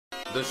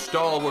The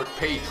stalwart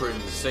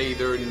patrons say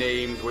their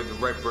names with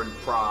reverent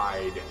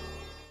pride.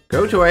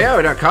 Go to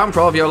AO.com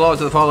for all of your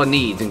Lords of the Fallen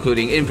needs,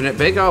 including infinite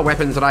vigor,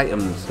 weapons, and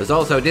items. There's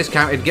also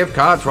discounted gift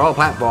cards for all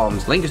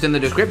platforms. Link is in the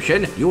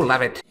description. You'll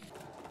love it.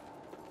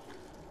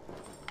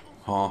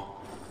 Huh?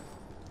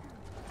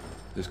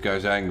 This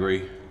guy's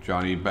angry.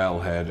 Johnny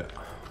Bellhead.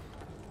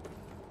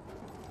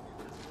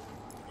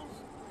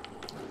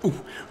 Ooh,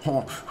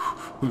 huh.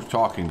 Who's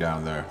talking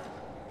down there?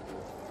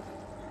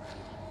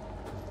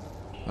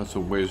 That's a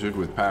wizard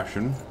with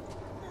passion.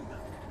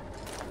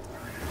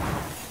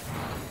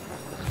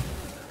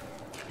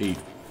 Eat.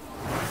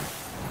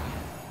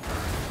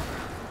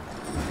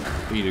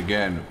 Eat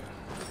again.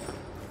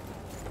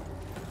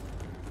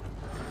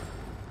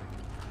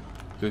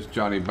 This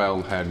Johnny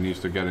Bellhead needs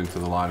to get into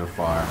the line of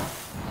fire.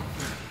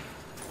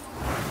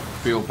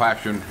 Feel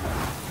passion.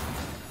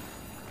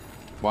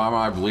 Why am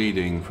I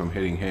bleeding from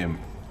hitting him?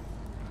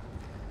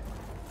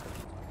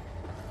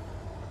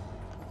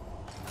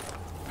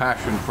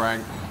 Passion,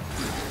 Frank.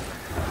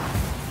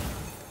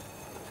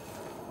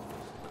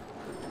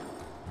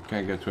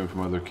 Can't get to him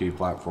from other key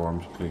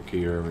platforms,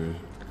 key areas.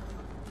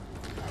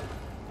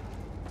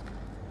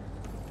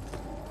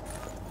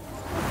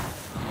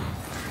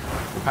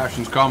 The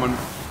passion's coming.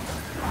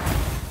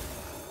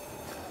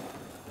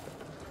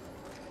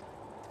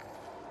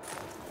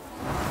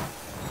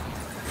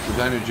 There's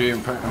energy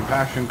and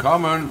passion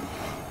coming.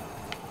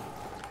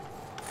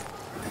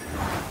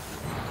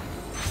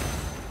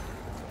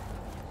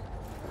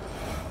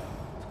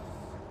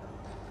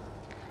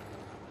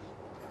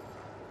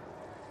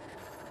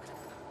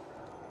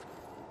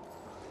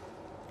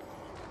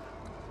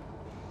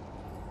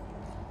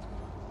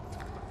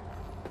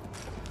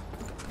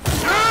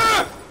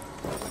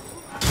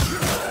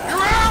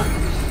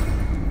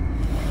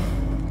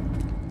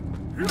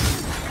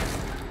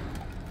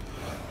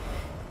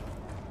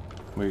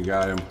 We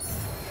got him.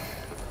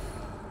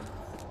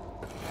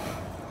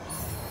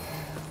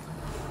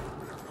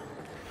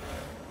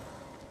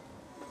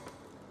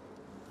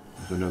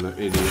 There's another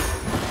idiot.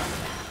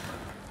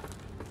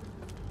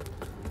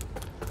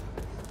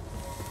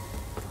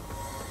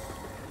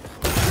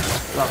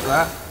 Stop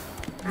that.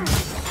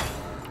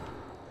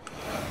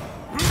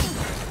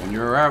 And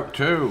you're out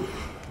too.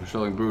 We're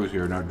selling booze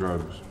here, not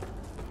drugs.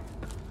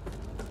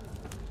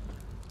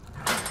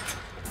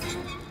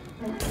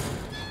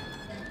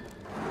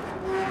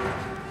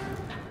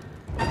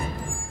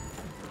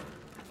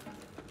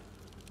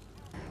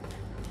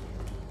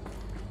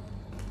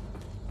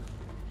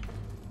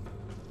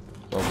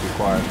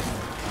 Quiet.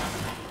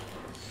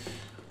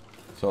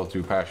 It's all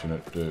too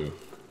passionate too.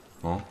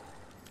 Huh?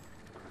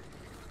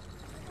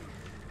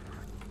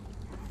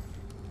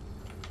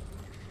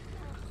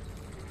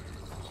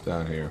 It's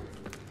down here.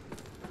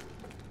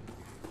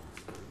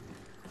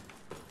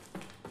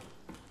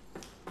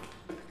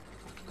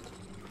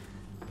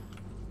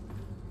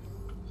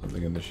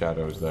 Something in the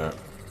shadows there.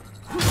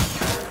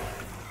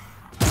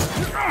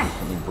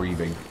 Something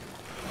breathing.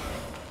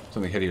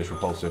 Something hideous,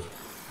 repulsive.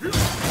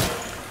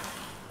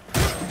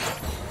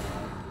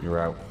 You're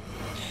out.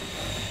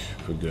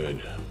 For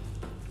good.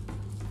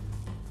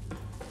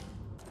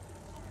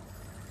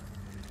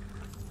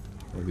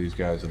 Well, these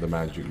guys are the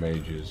magic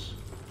mages.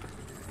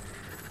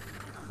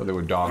 Well, they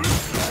were dogs.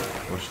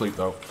 They were asleep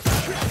though.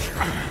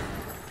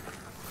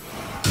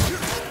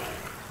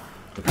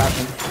 The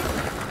passion.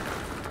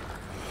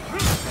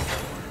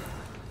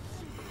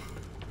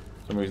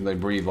 For some reason they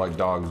breathe like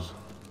dogs.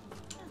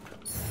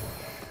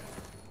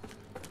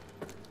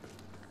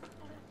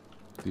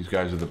 These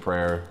guys are the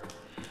prayer.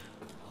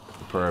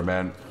 Prayer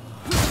man.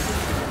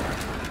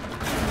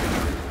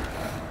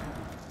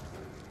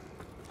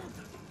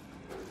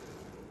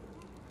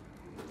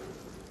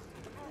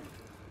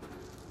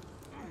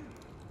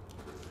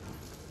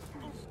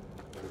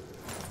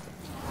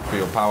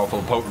 Feel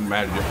powerful, potent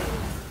magic.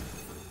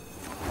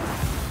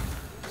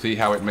 See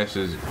how it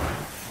misses.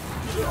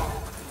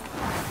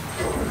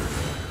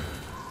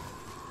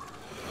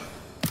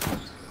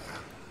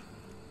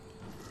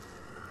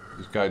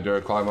 This guy dare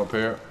climb up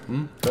here?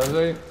 Does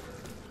he?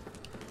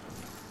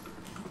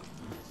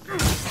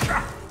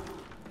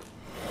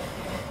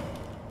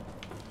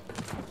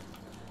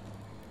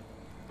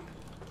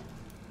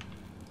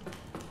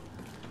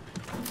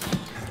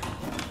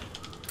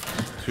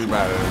 Too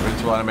bad, an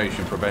invincible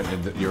animation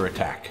prevented your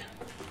attack.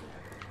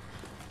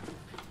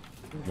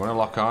 You want to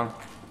lock on?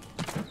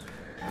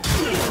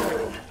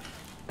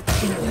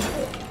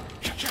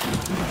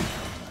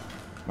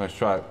 Nice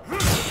try.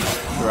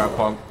 You're out,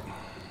 punk.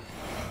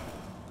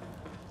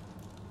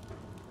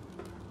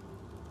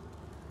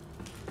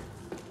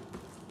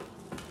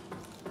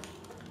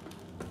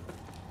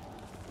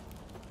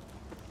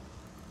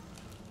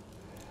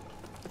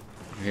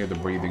 I hear the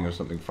breathing of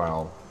something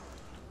foul.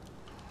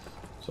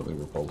 Something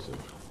repulsive.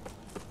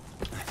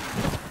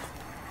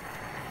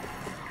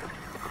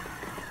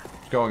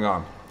 What's going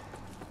on?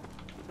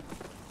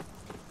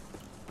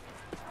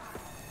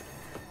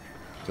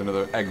 It's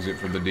another exit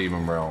from the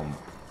demon realm.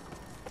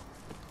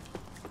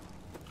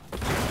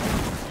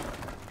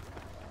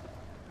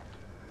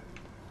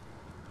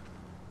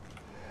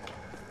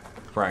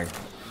 Frank.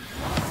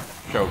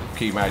 Show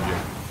key magic.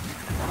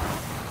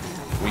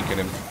 Weaken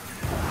him.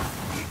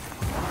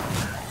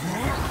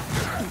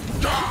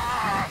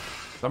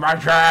 The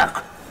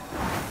magic!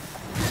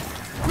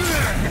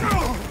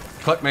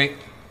 Clip me.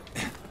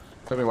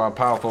 Clip me while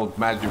powerful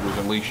magic was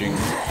unleashing.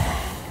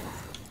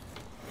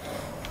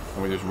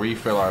 And we just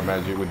refill our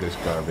magic with this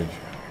garbage.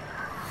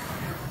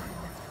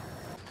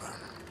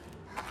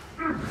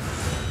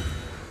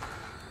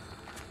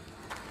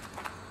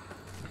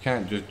 I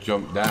can't just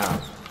jump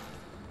down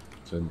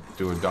to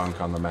do a dunk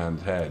on the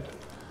man's head.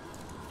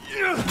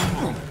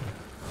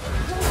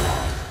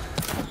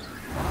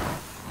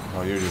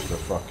 Oh, you're just a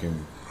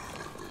fucking...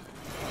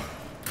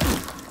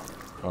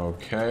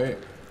 Okay.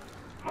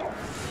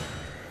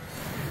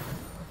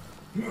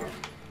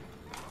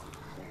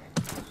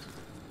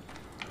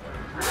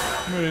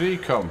 Where did he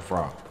come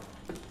from?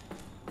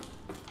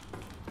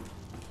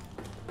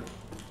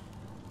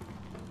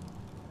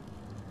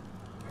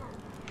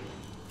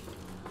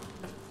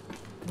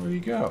 Where'd he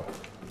go?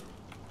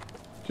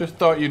 Just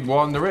thought you'd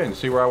wander in,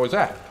 see where I was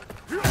at.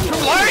 Too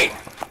late!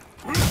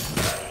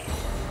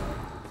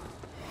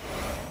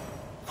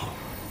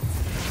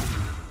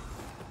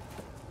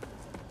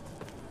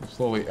 I'm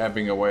slowly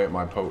ebbing away at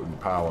my potent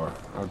power.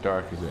 How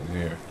dark is it in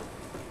here?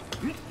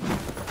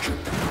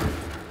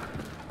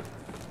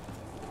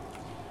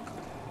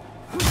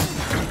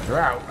 You're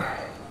out.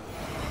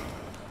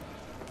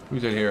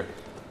 Who's in here?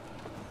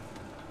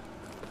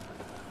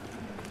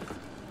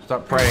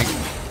 Stop praying.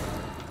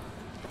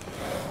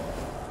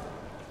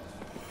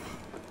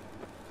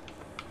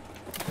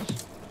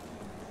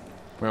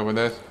 We open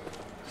this?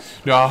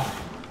 No.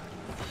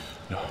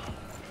 No.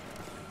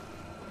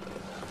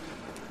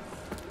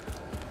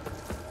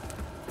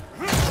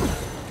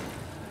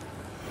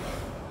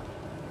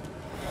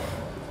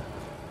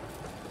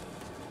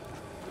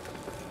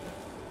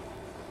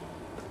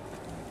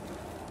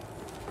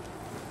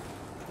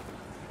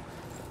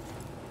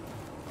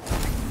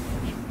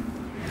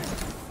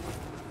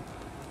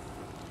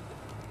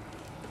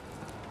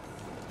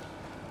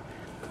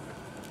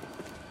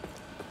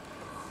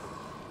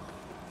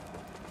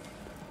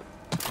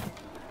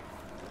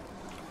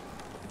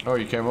 Oh,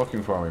 you came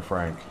looking for me,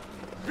 Frank.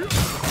 You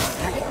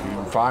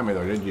didn't find me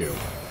though, did you?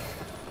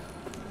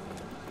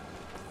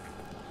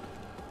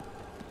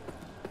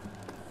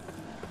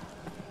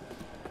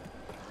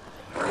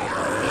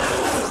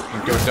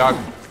 Let's go, Doug.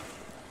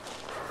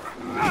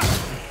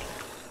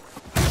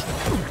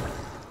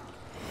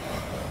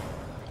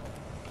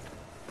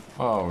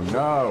 Oh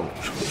no.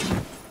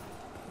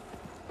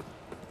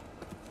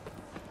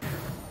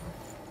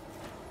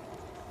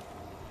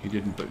 He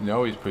didn't, but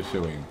no, he's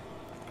pursuing.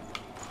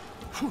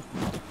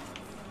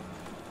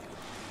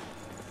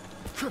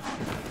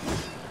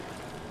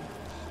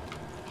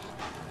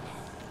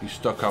 He's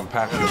stuck on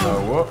Patron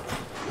though. Whoop.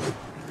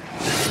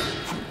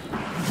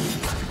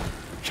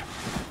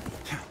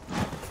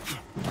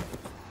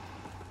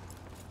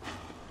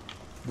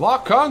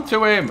 Lock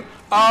onto him!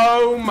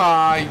 Oh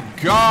my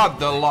god,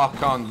 the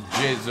lock-on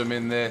jism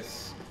in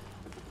this.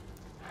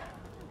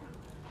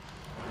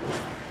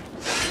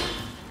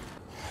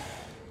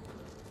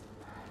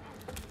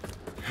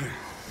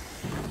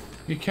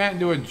 You can't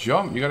do a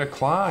jump, you gotta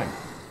climb.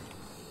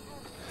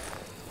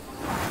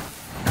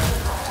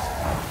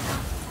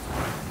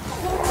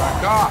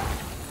 Back off.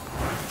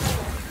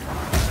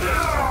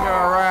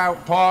 You're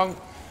out, punk.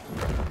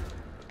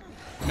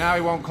 Now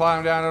he won't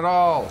climb down at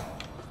all.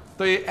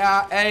 The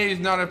A is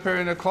not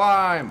appearing to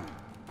climb.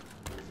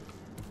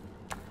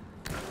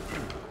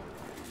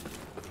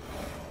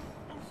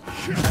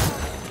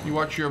 You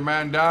watch your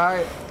man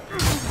die.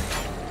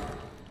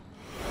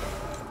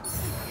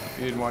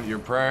 You didn't want your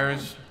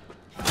prayers.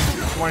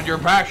 You wanted your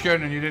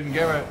passion and you didn't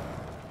give it.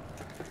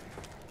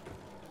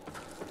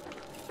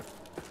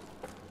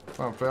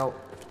 Come on, Phil.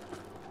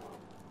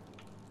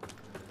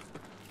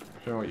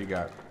 Show me what you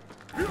got.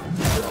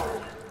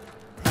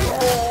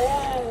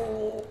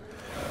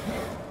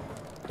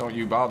 Don't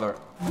you bother.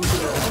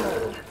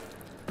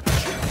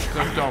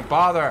 Just don't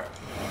bother.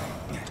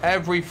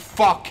 Every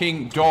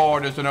fucking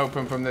door doesn't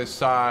open from this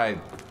side.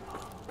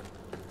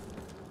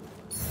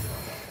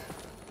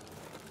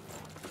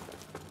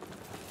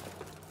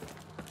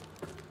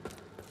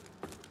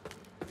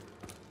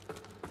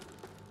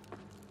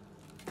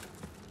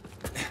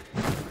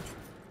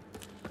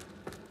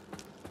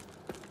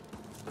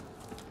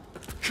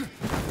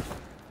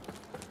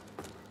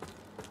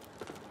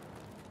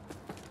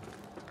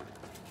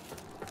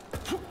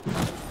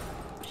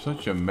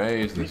 Such a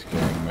maze, this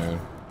game, man.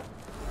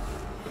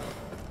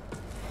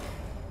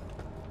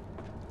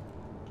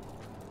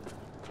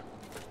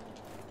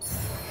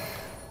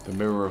 The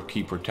mirror of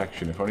key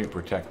protection, if only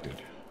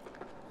protected.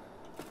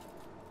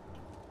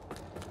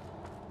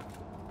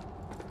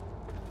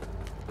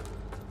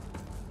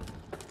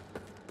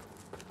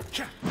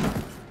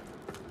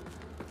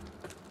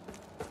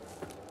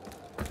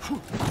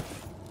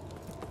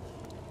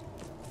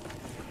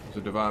 There's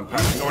a divine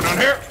passion going on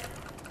here.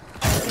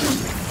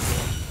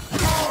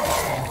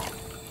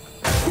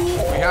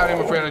 We had him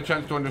if we had a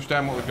chance to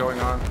understand what was going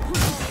on.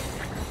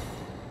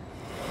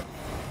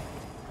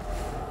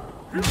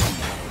 The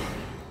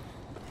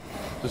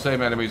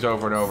same enemies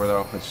over and over,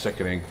 though. It's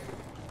sickening.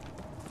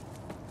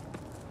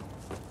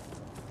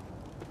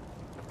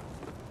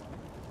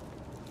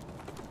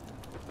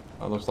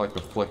 That looks like a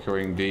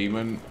flickering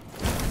demon.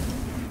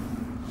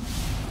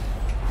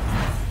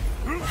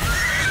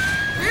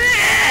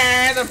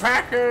 Yeah, the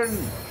Patron!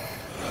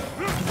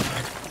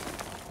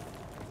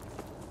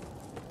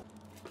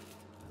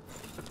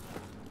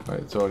 Right,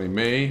 it's only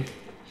me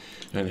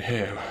and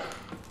him.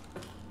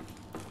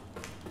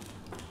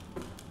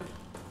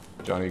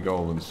 Johnny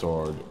Golden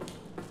Sword.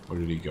 Where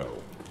did he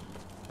go?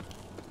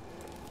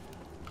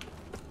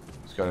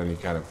 He's got any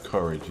kind of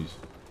courage. He's...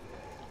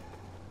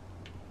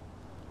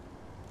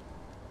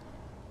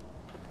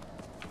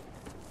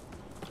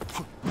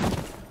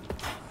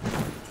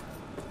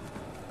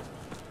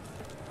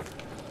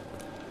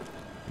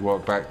 He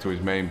walked back to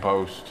his main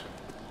post.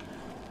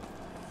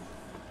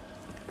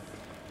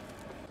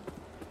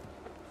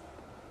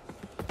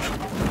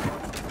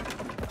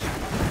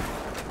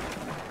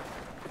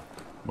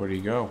 Where'd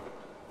he go?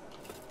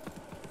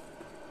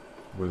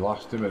 We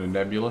lost him in a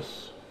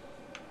nebulous.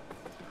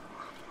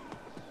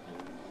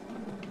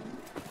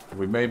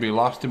 We maybe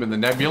lost him in the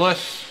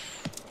nebulous.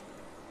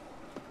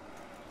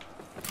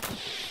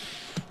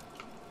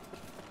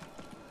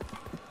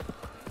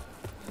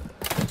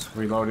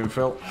 Reloading,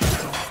 Phil.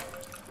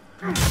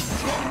 Seems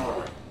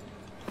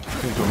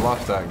to have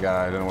lost that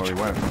guy. I don't know where he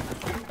went.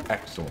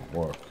 Excellent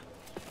work.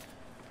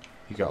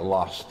 He got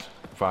lost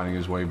finding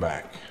his way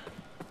back.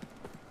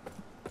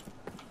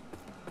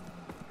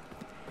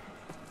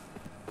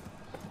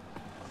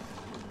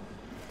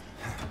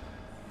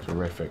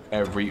 Terrific.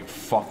 Every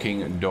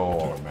fucking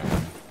door,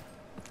 man.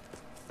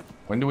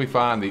 When do we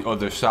find the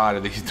other side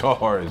of these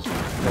doors?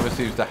 Never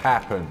seems to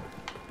happen.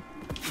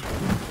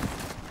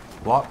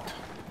 Locked.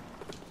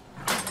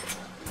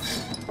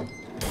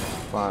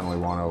 Finally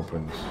one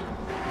opens.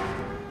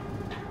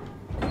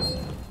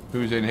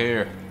 Who's in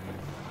here?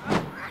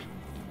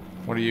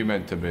 What are you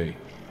meant to be?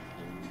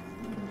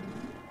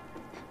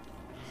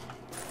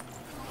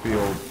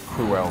 Field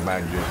cruel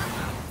magic.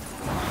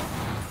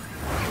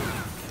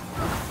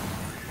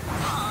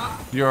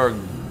 You're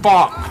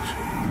fucked!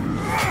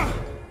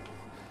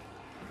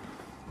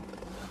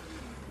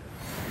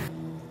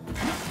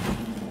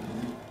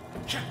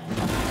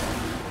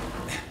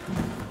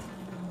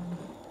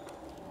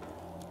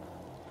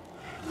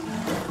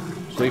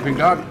 Sleeping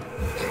dog?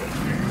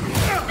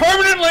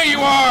 Permanently you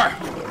are!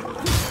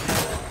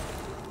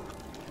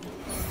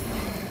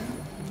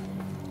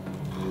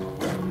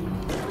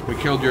 We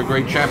killed your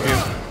great champion.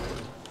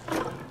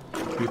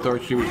 You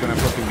thought she was gonna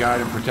fucking guide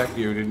and protect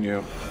you, didn't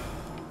you?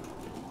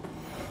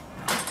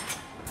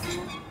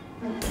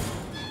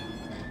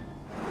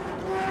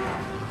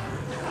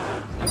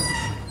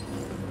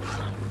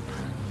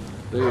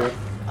 See ya.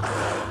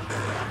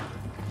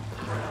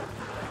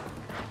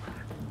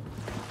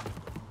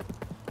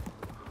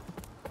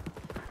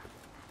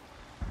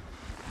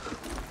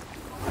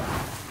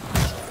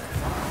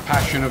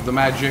 Passion of the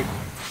magic.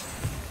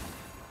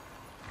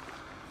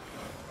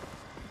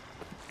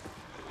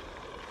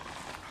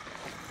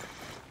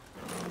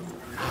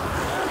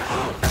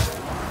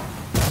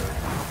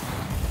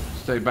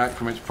 Stay back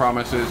from its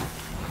promises.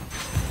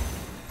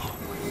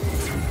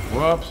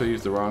 Whoops, I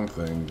used the wrong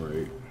thing.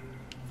 Great.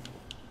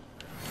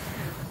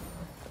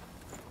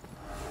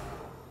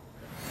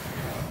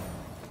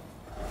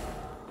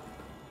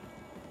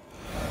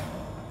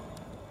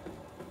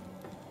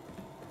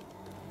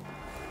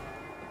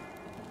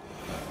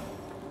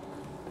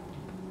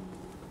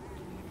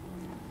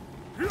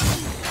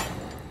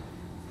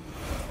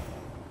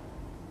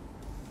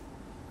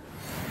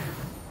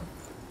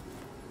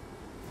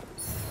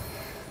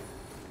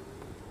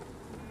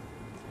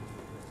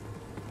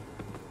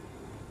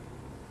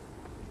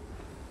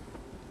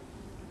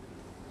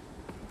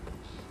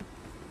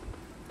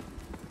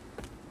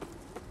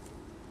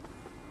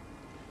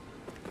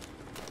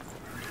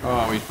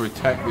 Oh, he's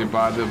protected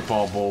by the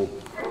bubble.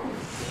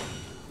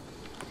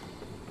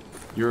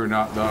 You're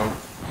not, though.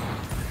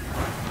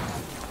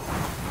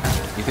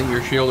 You think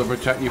your shield will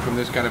protect you from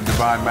this kind of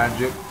divine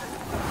magic?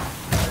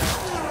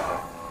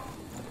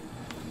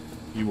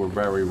 You were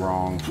very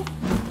wrong.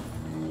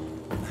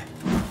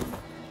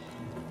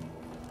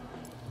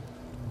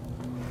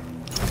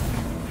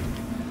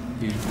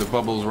 The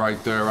bubble's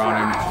right there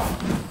on him.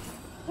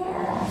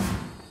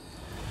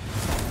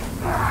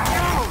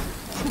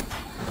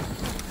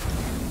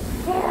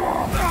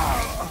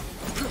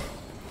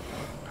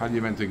 How do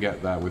you meant to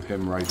get that with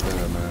him right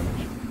there, man?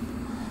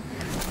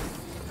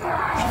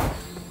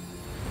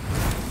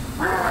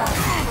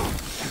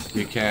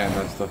 You can,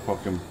 that's the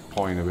fucking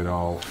point of it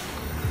all.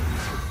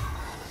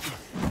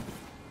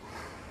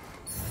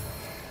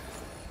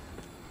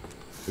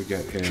 To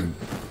get him.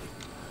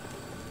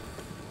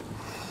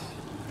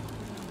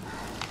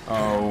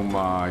 Oh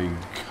my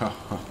god.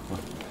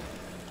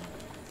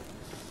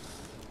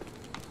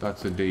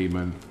 That's a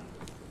demon.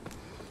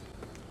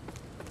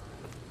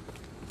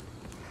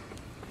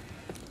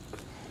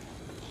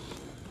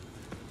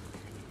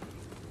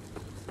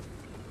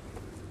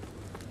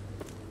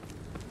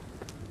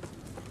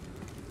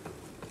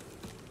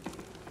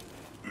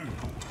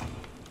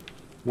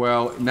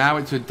 Well, now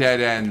it's a dead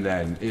end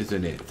then,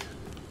 isn't it?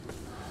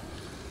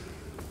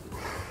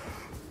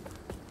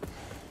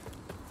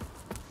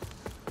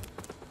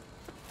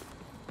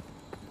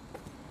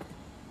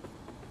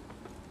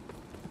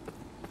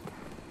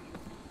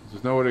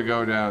 There's nowhere to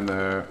go down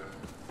there.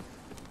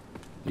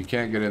 You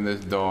can't get in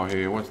this door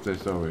here. What's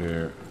this over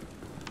here?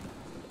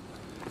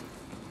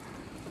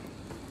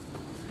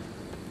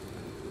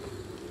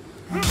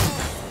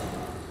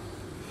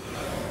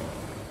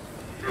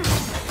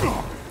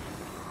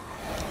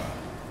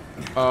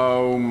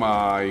 Oh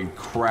my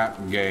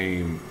crap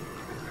game.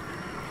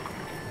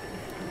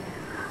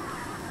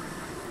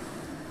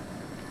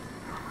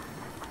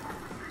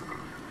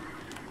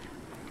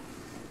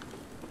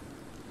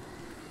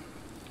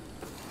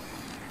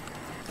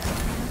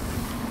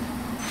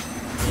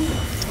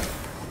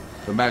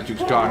 The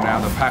magic's gone now,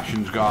 the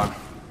passion's gone.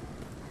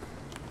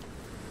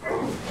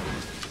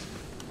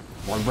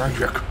 What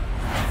magic?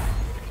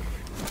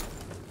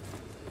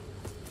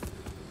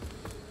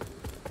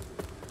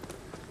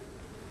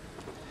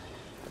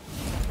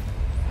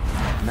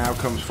 Now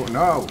comes forth,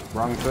 no,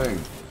 wrong thing.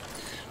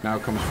 Now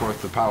comes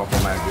forth the powerful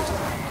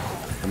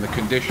magic. And the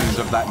conditions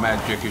of that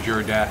magic is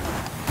your death.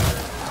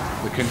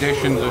 The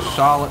conditions are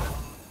solid.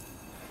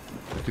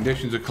 The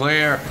conditions are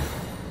clear.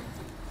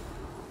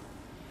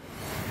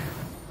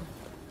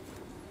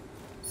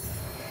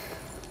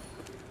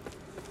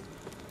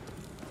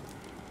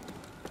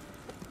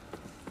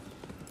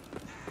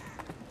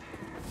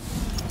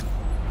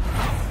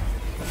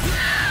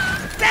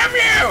 Damn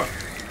you!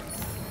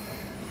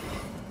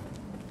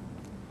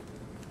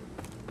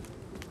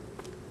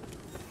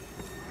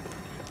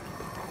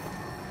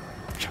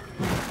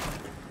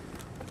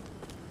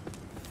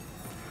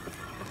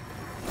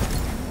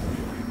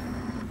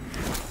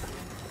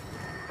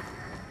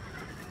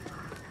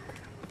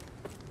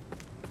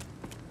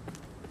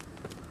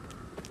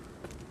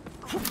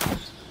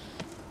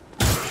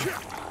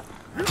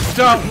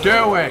 Don't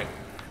do it!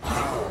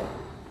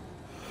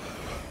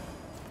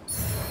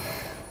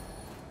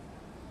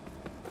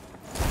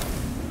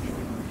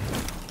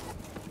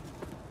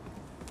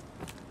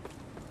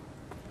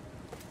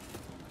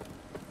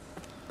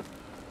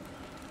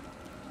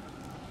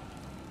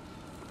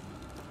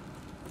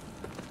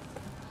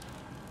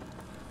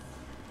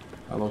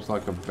 That looks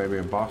like maybe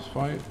a boss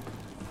fight.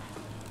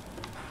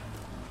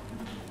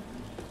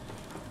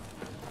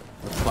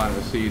 Let's plant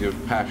the seed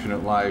of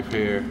passionate life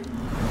here.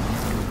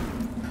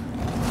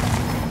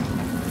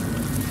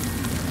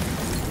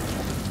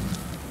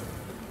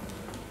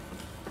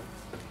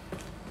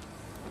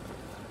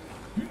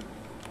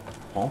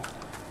 Oh.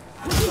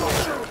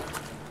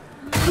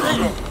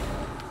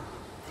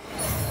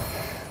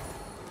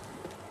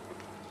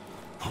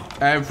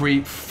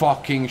 Every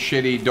fucking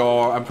shitty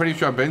door. I'm pretty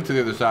sure I've been to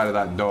the other side of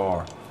that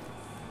door.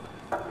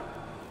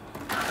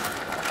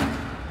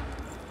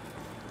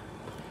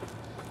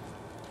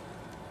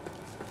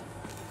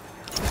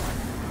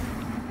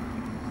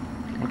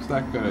 What's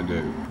that gonna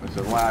do? It's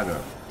a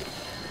ladder.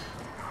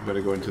 We've got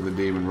to go into the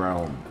demon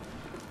realm.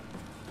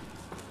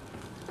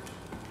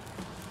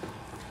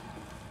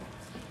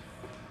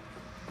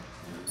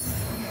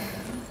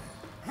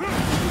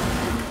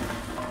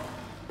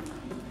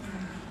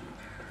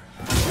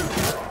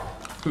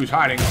 Who's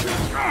hiding?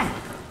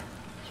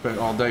 Spent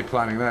all day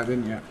planning that,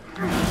 didn't you?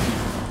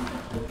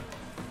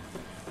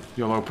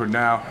 You'll open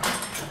now.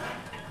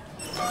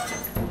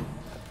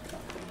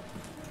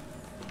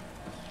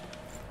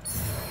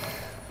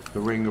 The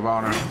Ring of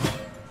Honor.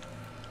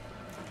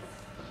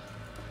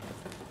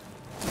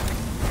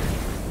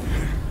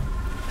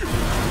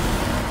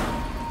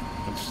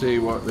 Let's see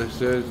what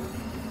this is.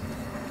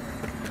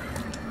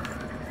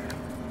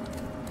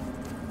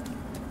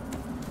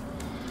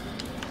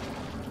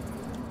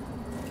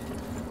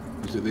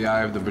 Is it the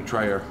Eye of the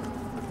Betrayer?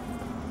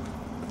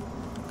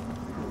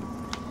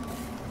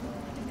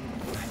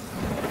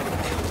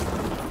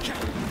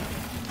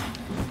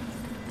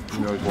 Who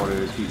knows what it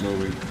is? Keep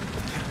moving.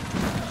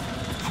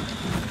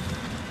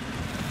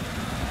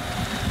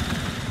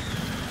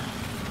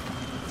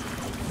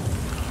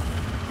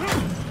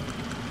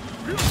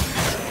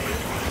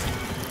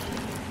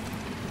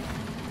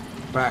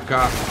 Back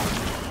up.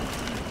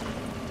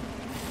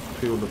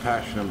 Feel the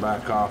passion and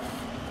back off.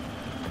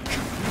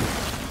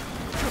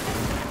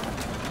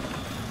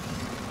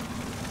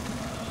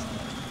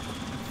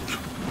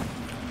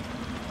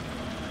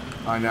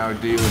 I now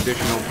deal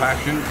additional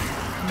passion.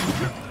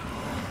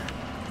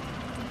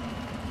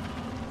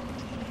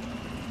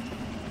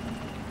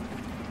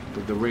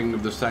 With the Ring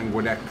of the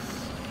Sanguinex.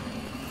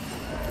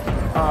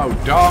 Oh,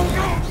 dong!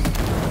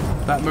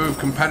 That move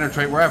can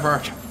penetrate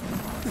wherever.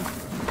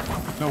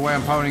 No way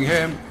I'm poning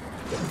him.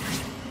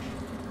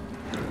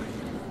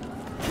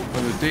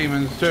 And the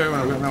demons too, and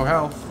I've got no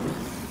health.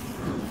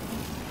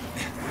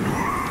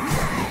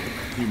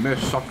 You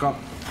missed, sucker.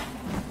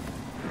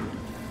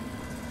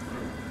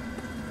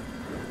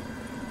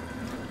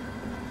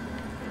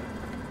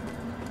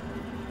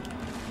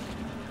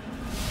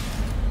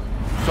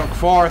 Suck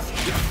forth.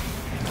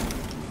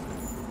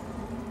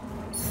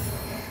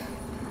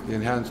 The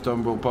enhanced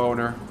umbral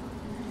boner.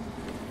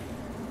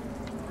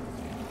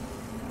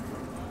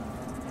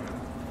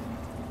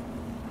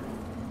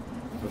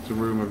 That's a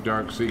room of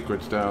dark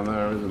secrets down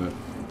there, isn't it?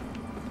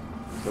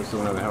 That's the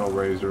one of the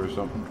Hellraiser or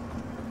something.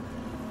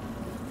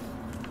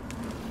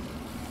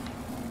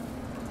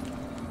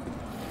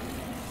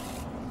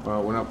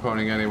 Well, we're not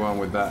poning anyone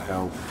with that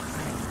health.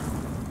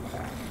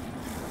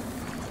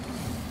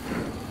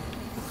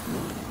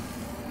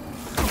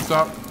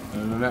 Stop!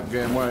 And the net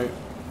game way.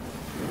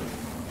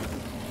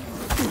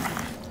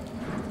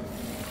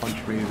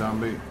 Punch me,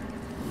 zombie.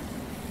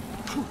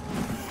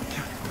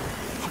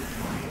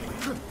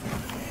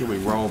 Here we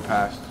roll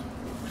past.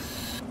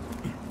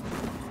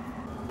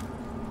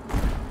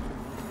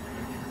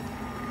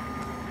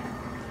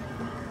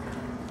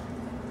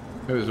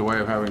 There's a way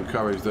of having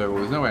courage there.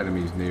 Well, there's no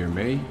enemies near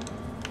me.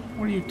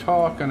 What are you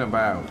talking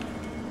about?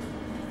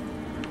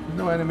 There's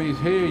no enemies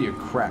here, you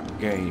crap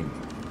game.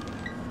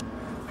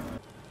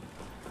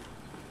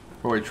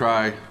 Before we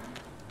try.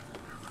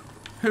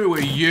 Who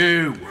are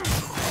you?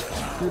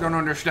 You don't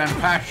understand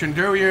passion,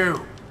 do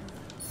you?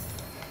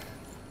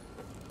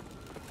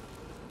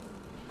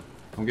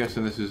 I'm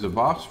guessing this is a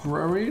boss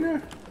arena?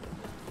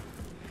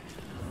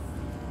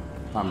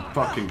 I'm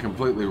fucking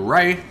completely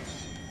right.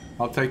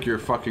 I'll take your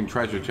fucking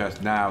treasure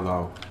chest now,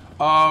 though.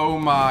 Oh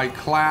my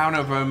clown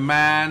of a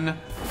man.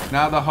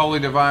 Now the holy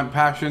divine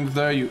passion's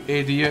there, you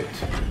idiot.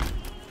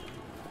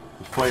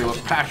 The flail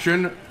of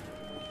passion.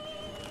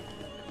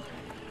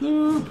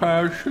 The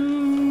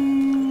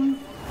passion.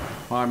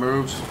 My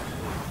moves.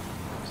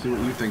 See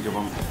what you think of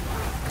them.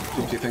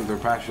 See if you think they're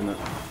passionate.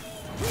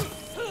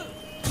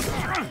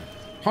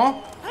 Huh?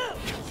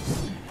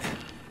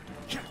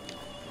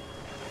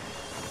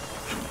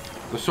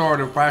 The sword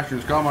of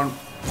passion's coming.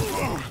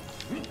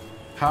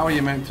 How are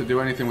you meant to do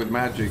anything with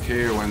magic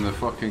here when they're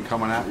fucking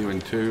coming at you in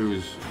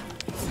twos?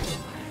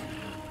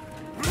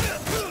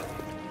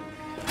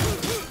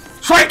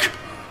 Strike!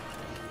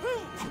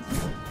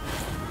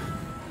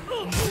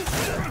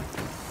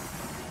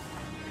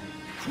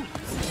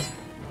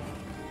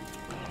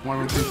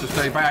 One of them seems to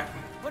stay back.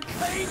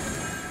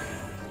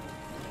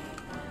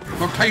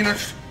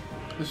 Volcanus!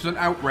 This is an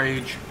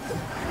outrage.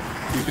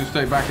 You can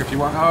stay back if you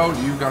want. Oh,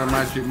 you've got a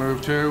magic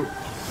move too.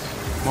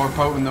 More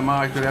potent than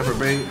mine could ever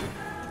be.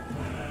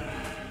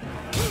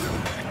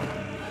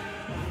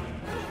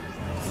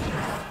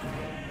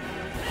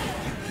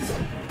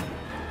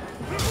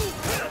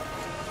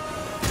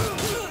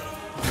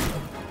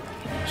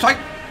 Psych!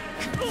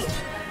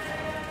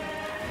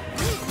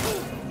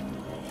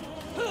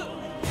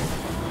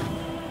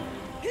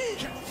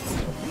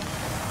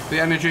 The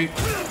energy.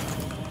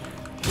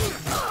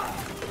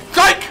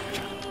 Psych!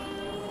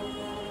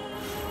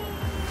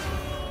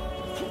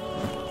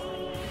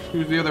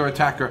 Who's the other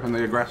attacker and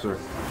the aggressor?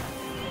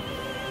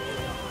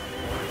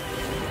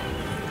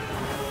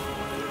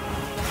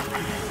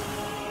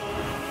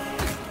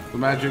 The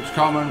magic's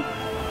coming.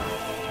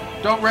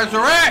 Don't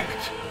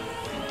resurrect!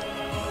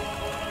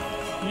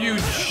 You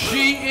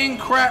cheating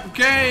crap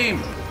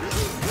game!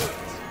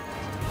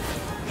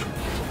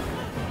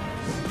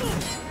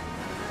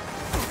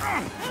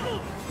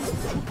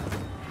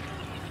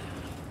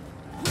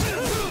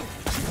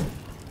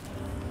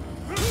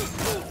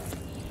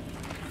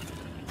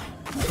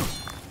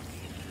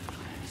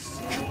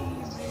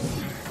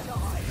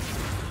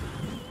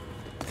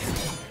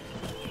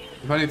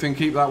 If anything,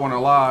 keep that one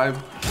alive.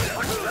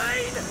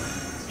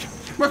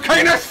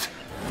 Mechanist!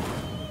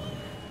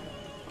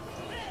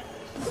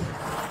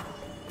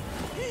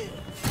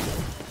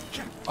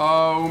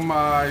 Oh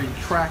my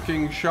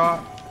tracking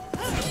shot.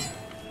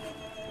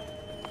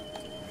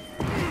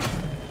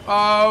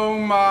 Oh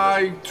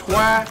my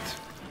twat.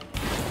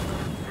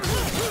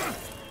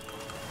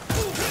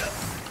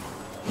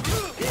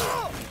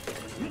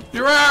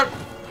 You're out!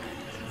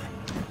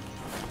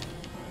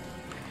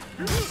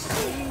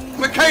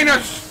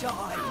 Mechanist!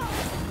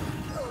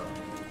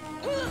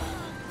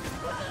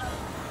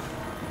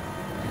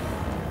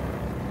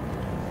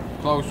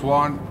 Close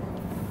one.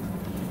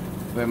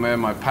 Then man,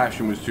 my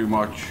passion was too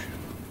much.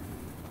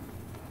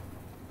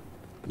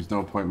 There's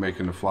no point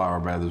making the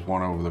flower bed. There's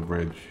one over the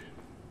bridge.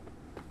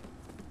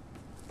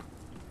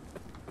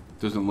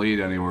 Doesn't lead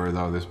anywhere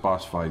though, this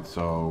boss fight,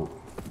 so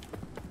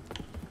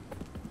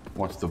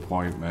what's the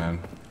point, man?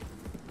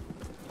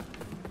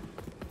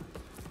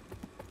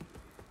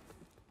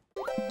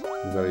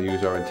 We gotta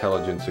use our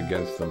intelligence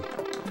against them.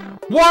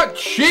 What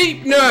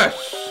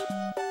cheapness!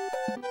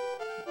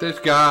 This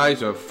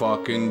guy's a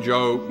fucking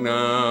joke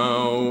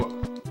now.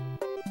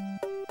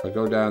 I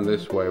go down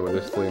this way with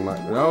this thing.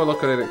 No,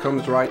 look at it, it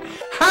comes right.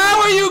 How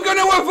are you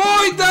gonna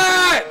avoid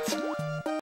that?